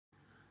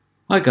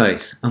Hi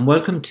guys, and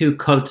welcome to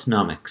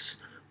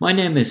Cultnomics. My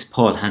name is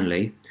Paul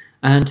Hanley,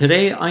 and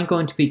today I'm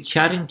going to be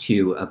chatting to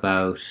you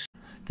about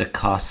the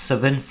costs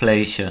of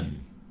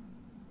inflation.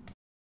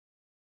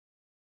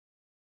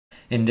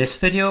 In this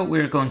video,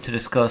 we're going to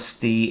discuss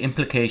the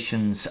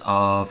implications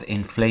of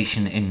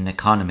inflation in an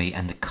economy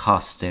and the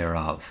cost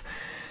thereof.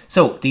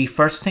 So the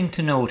first thing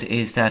to note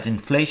is that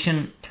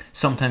inflation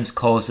sometimes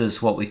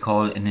causes what we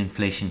call an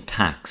inflation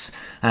tax,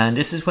 and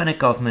this is when a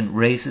government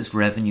raises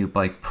revenue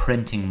by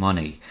printing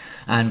money.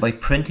 And by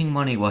printing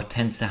money, what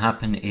tends to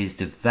happen is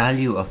the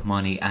value of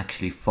money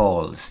actually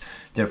falls.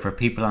 Therefore,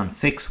 people on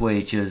fixed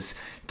wages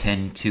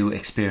tend to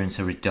experience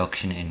a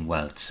reduction in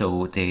wealth,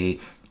 so they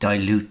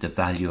dilute the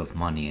value of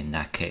money in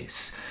that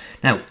case.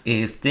 Now,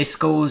 if this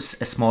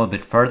goes a small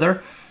bit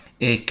further,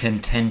 it can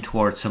tend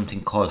towards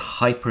something called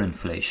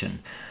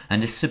hyperinflation,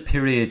 and this is a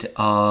period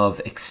of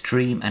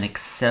extreme and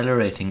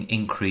accelerating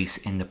increase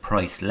in the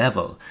price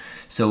level.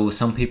 So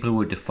some people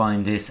would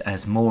define this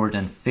as more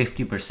than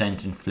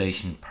 50%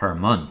 inflation per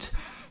month.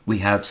 We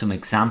have some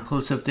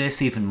examples of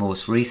this even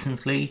most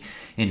recently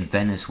in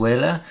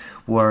Venezuela,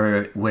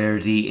 where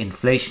the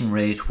inflation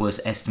rate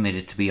was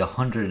estimated to be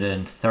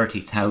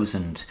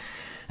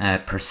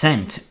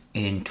 130,000%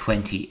 in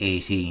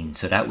 2018.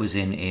 So that was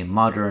in a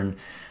modern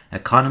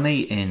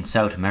economy in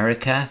South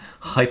America.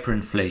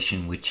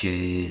 Hyperinflation, which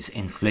is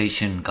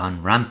inflation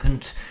gone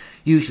rampant,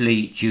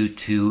 usually due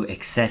to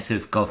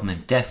excessive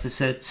government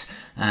deficits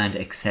and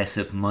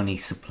excessive money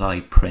supply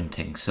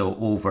printing, so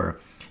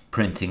over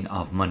printing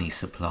of money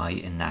supply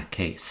in that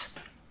case.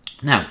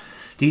 Now,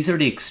 these are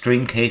the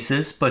extreme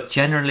cases, but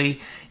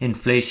generally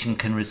inflation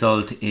can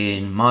result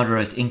in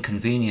moderate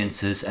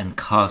inconveniences and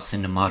costs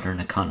in the modern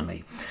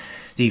economy.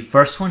 The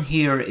first one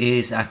here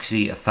is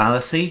actually a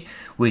fallacy,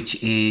 which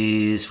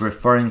is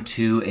referring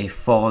to a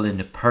fall in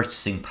the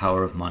purchasing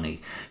power of money.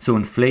 So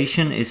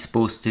inflation is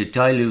supposed to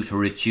dilute or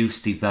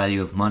reduce the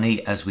value of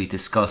money, as we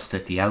discussed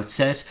at the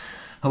outset.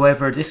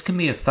 However, this can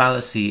be a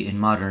fallacy in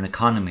modern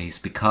economies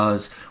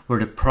because where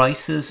the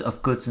prices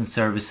of goods and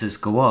services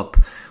go up,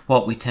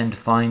 what we tend to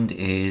find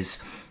is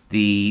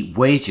the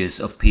wages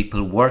of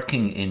people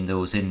working in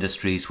those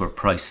industries where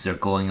prices are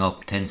going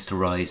up tends to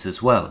rise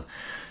as well.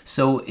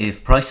 So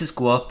if prices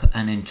go up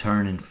and in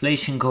turn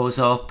inflation goes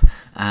up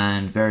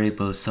and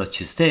variables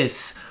such as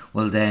this,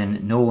 well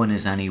then no one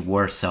is any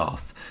worse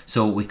off.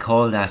 So we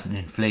call that an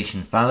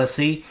inflation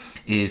fallacy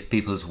if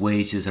people's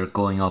wages are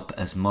going up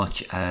as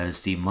much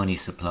as the money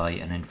supply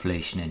and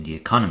inflation in the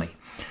economy.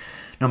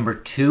 Number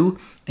two,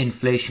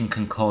 inflation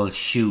can cause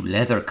shoe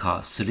leather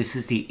costs. So this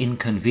is the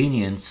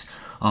inconvenience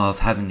of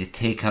having to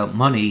take out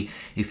money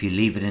if you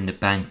leave it in the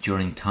bank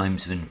during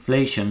times of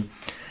inflation,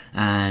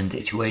 and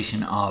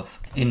situation of,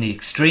 in the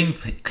extreme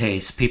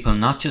case, people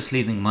not just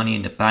leaving money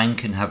in the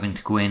bank and having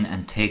to go in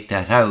and take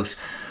that out,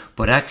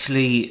 but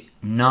actually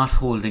not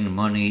holding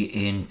money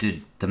in the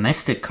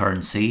domestic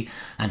currency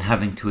and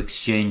having to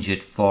exchange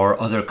it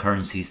for other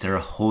currencies that are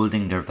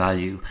holding their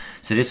value.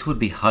 So this would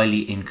be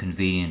highly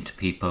inconvenient to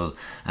people,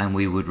 and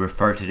we would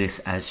refer to this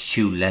as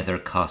shoe leather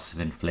costs of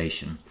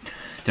inflation.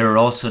 There are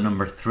also,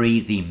 number three,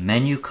 the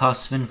menu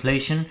costs of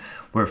inflation,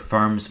 where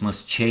firms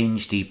must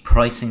change the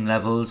pricing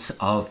levels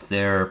of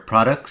their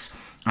products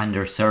and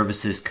their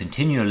services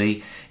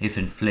continually if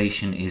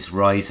inflation is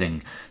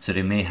rising. So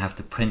they may have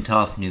to print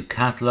off new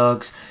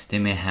catalogues, they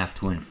may have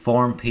to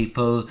inform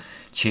people,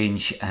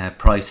 change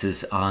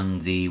prices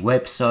on the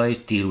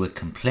website, deal with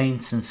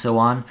complaints and so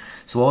on.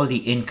 So all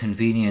the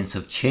inconvenience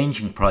of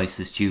changing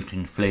prices due to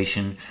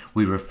inflation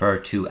we refer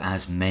to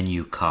as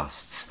menu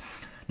costs.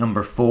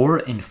 Number four,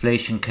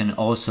 inflation can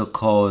also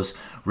cause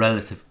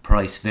relative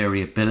price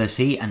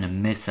variability and a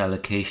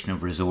misallocation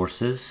of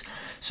resources.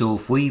 So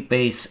if we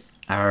base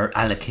our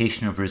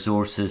allocation of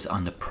resources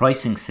on the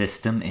pricing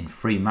system in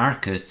free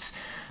markets,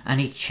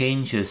 any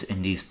changes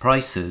in these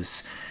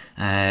prices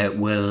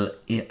will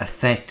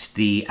affect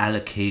the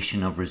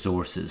allocation of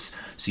resources.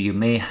 So you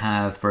may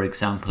have, for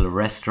example, a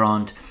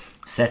restaurant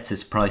sets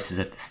its prices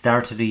at the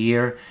start of the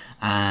year,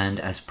 and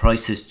as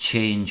prices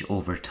change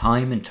over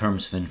time in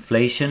terms of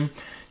inflation,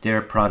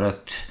 their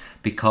product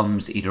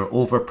becomes either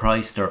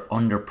overpriced or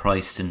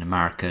underpriced in the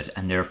market,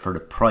 and therefore the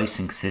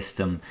pricing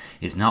system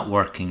is not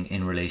working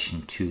in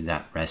relation to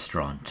that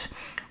restaurant.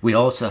 We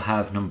also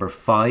have number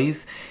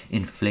five,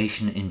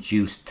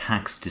 inflation-induced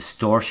tax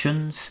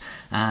distortions,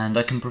 and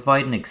I can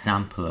provide an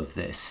example of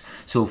this.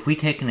 So if we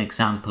take an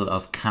example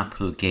of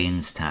capital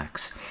gains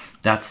tax,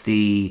 that's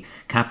the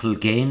capital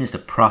gain is the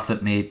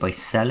profit made by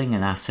selling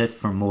an asset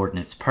for more than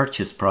its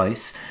purchase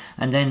price,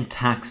 and then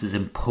tax is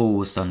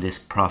imposed on this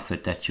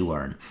profit that you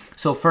earn.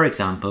 So for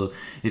example,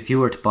 if you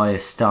were to buy a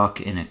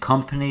stock in a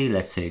company,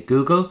 let's say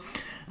Google,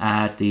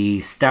 at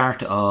the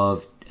start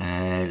of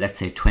let's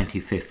say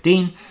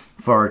 2015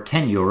 for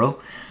 €10,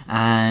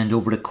 and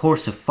over the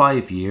course of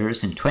 5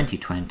 years in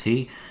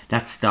 2020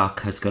 that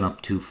stock has gone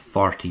up to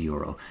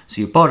 €40. So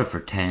you bought it for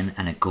 10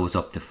 and it goes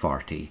up to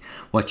 40.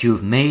 What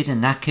you've made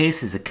in that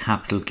case is a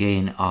capital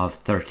gain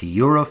of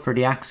 €30 for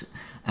the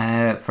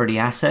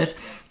asset,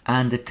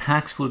 and the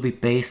tax will be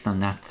based on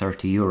that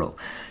 €30.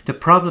 The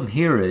problem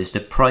here is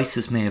that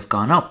prices may have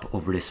gone up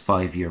over this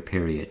 5-year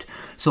period.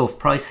 So if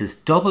prices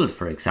doubled,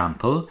 for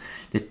example,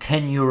 the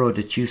 €10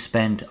 that you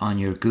spent on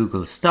your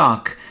Google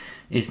stock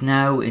is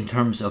now, in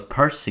terms of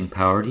purchasing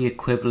power, the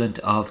equivalent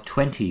of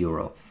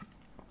 €20.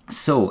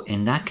 So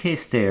in that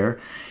case there,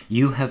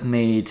 you have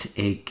made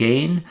a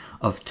gain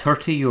of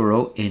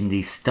 €30 in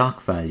the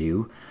stock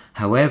value.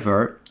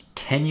 However,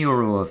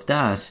 €10 of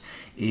that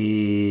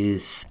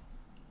is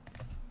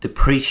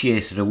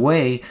depreciated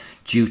away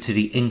due to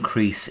the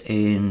increase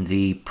in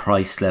the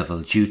price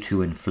level due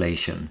to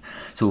inflation.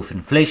 So if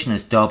inflation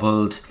has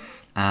doubled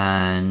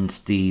and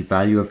the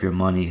value of your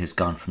money has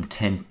gone from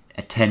 10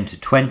 to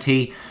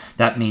 20,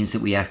 that means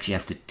that we actually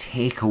have to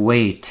take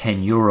away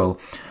 €10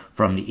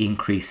 from the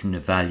increase in the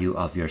value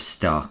of your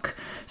stock.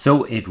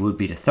 So it would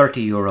be the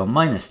 €30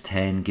 minus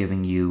 10,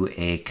 giving you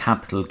a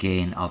capital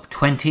gain of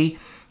 €20.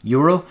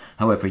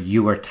 However,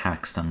 you are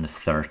taxed on the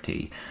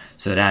 30.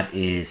 So that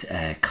is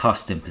a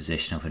cost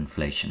imposition of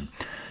inflation.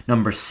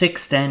 Number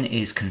 6 then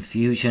is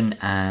confusion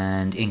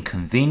and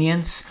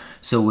inconvenience.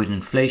 So with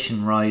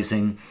inflation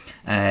rising,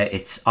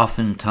 it's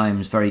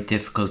oftentimes very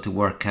difficult to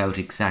work out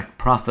exact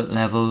profit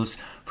levels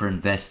for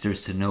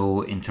investors to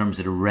know in terms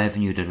of the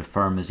revenue that a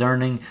firm is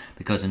earning,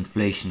 because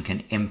inflation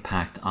can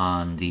impact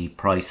on the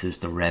prices,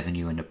 the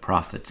revenue and the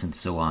profits and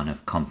so on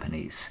of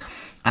companies.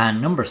 And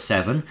number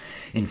 7,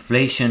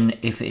 inflation,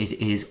 if it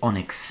is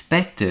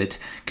unexpected,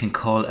 can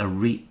cause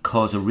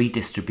a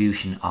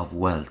redistribution of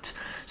wealth.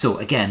 So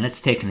again,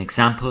 let's take an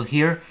example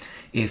here.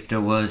 If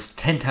there was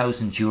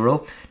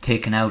 €10,000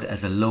 taken out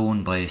as a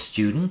loan by a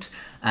student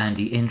and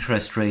the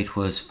interest rate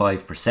was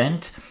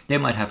 5%, they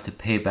might have to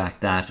pay back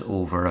that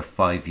over a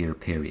 5-year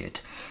period.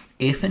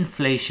 If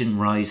inflation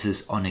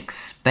rises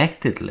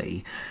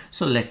unexpectedly,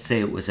 so let's say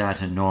it was at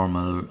a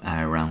normal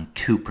around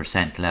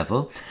 2%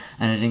 level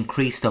and it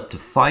increased up to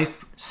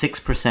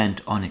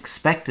 6%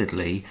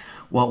 unexpectedly,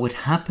 what would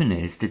happen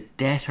is the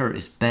debtor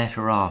is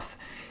better off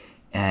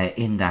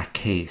in that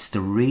case.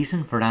 The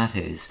reason for that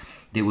is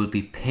they will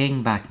be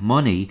paying back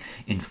money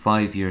in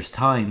 5 years'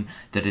 time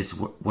that is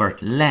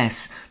worth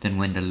less than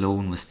when the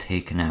loan was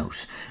taken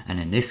out. And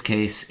in this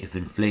case, if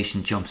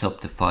inflation jumps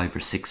up to 5 or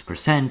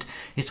 6%,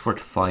 it's worth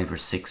 5 or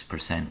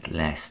 6%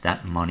 less,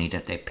 that money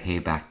that they pay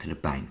back to the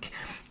bank.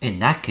 In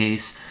that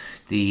case,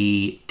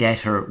 the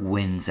debtor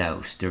wins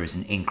out. There is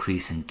an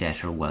increase in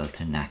debtor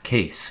wealth in that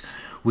case.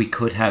 We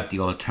could have the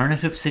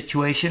alternative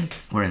situation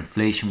where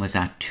inflation was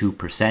at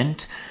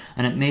 2%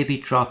 and it maybe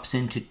drops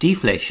into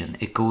deflation.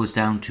 It goes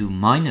down to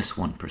minus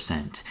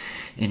 1%.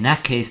 In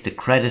that case, the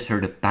creditor,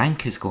 the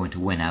bank, is going to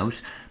win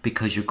out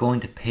because you're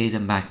going to pay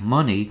them back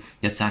money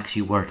that's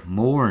actually worth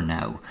more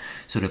now.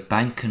 So the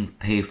bank can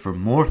pay for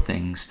more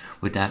things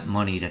with that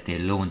money that they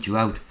loaned you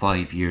out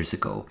 5 years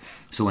ago.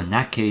 So in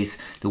that case,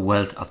 the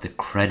wealth of the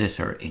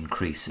creditor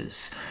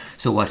increases.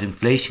 So what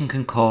inflation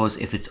can cause,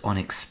 if it's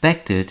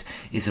unexpected,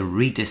 is a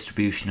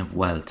redistribution of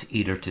wealth,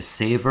 either to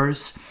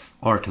savers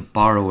or to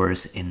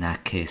borrowers in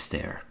that case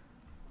there.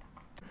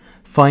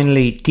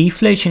 Finally,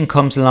 deflation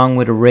comes along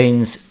with a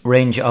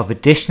range of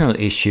additional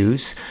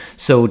issues.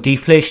 So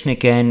deflation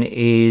again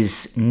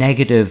is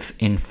negative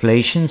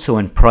inflation, so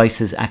when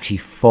prices actually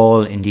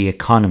fall in the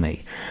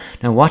economy.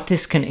 Now what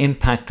this can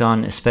impact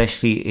on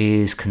especially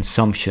is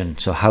consumption,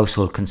 so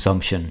household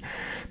consumption.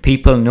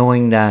 People,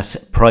 knowing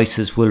that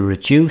prices will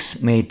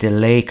reduce, may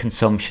delay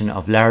consumption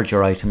of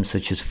larger items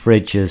such as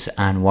fridges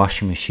and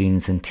washing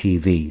machines and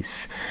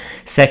TVs.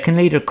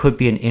 Secondly, there could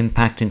be an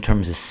impact in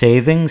terms of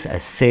savings,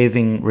 as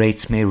saving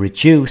rates may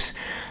reduce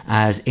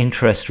as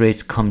interest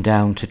rates come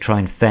down to try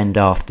and fend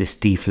off this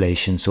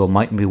deflation, so it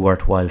mightn't be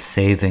worthwhile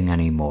saving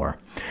anymore.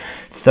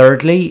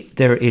 Thirdly,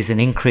 there is an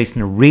increase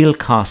in the real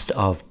cost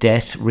of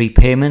debt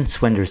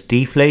repayments when there's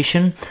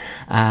deflation,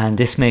 and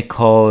this may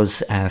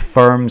cause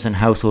firms and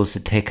households to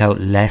take out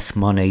less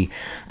money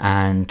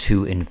and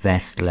to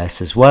invest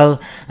less as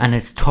well. And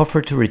it's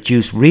tougher to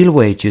reduce real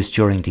wages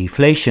during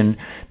deflation,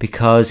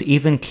 because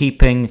even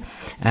keeping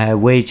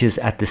wages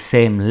at the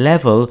same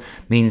level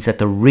means that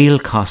the real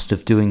cost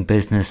of doing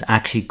business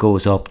actually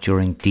goes up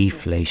during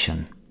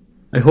deflation.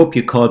 I hope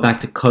you call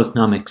back to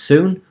Cultnomics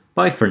soon.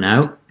 Bye for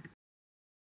now.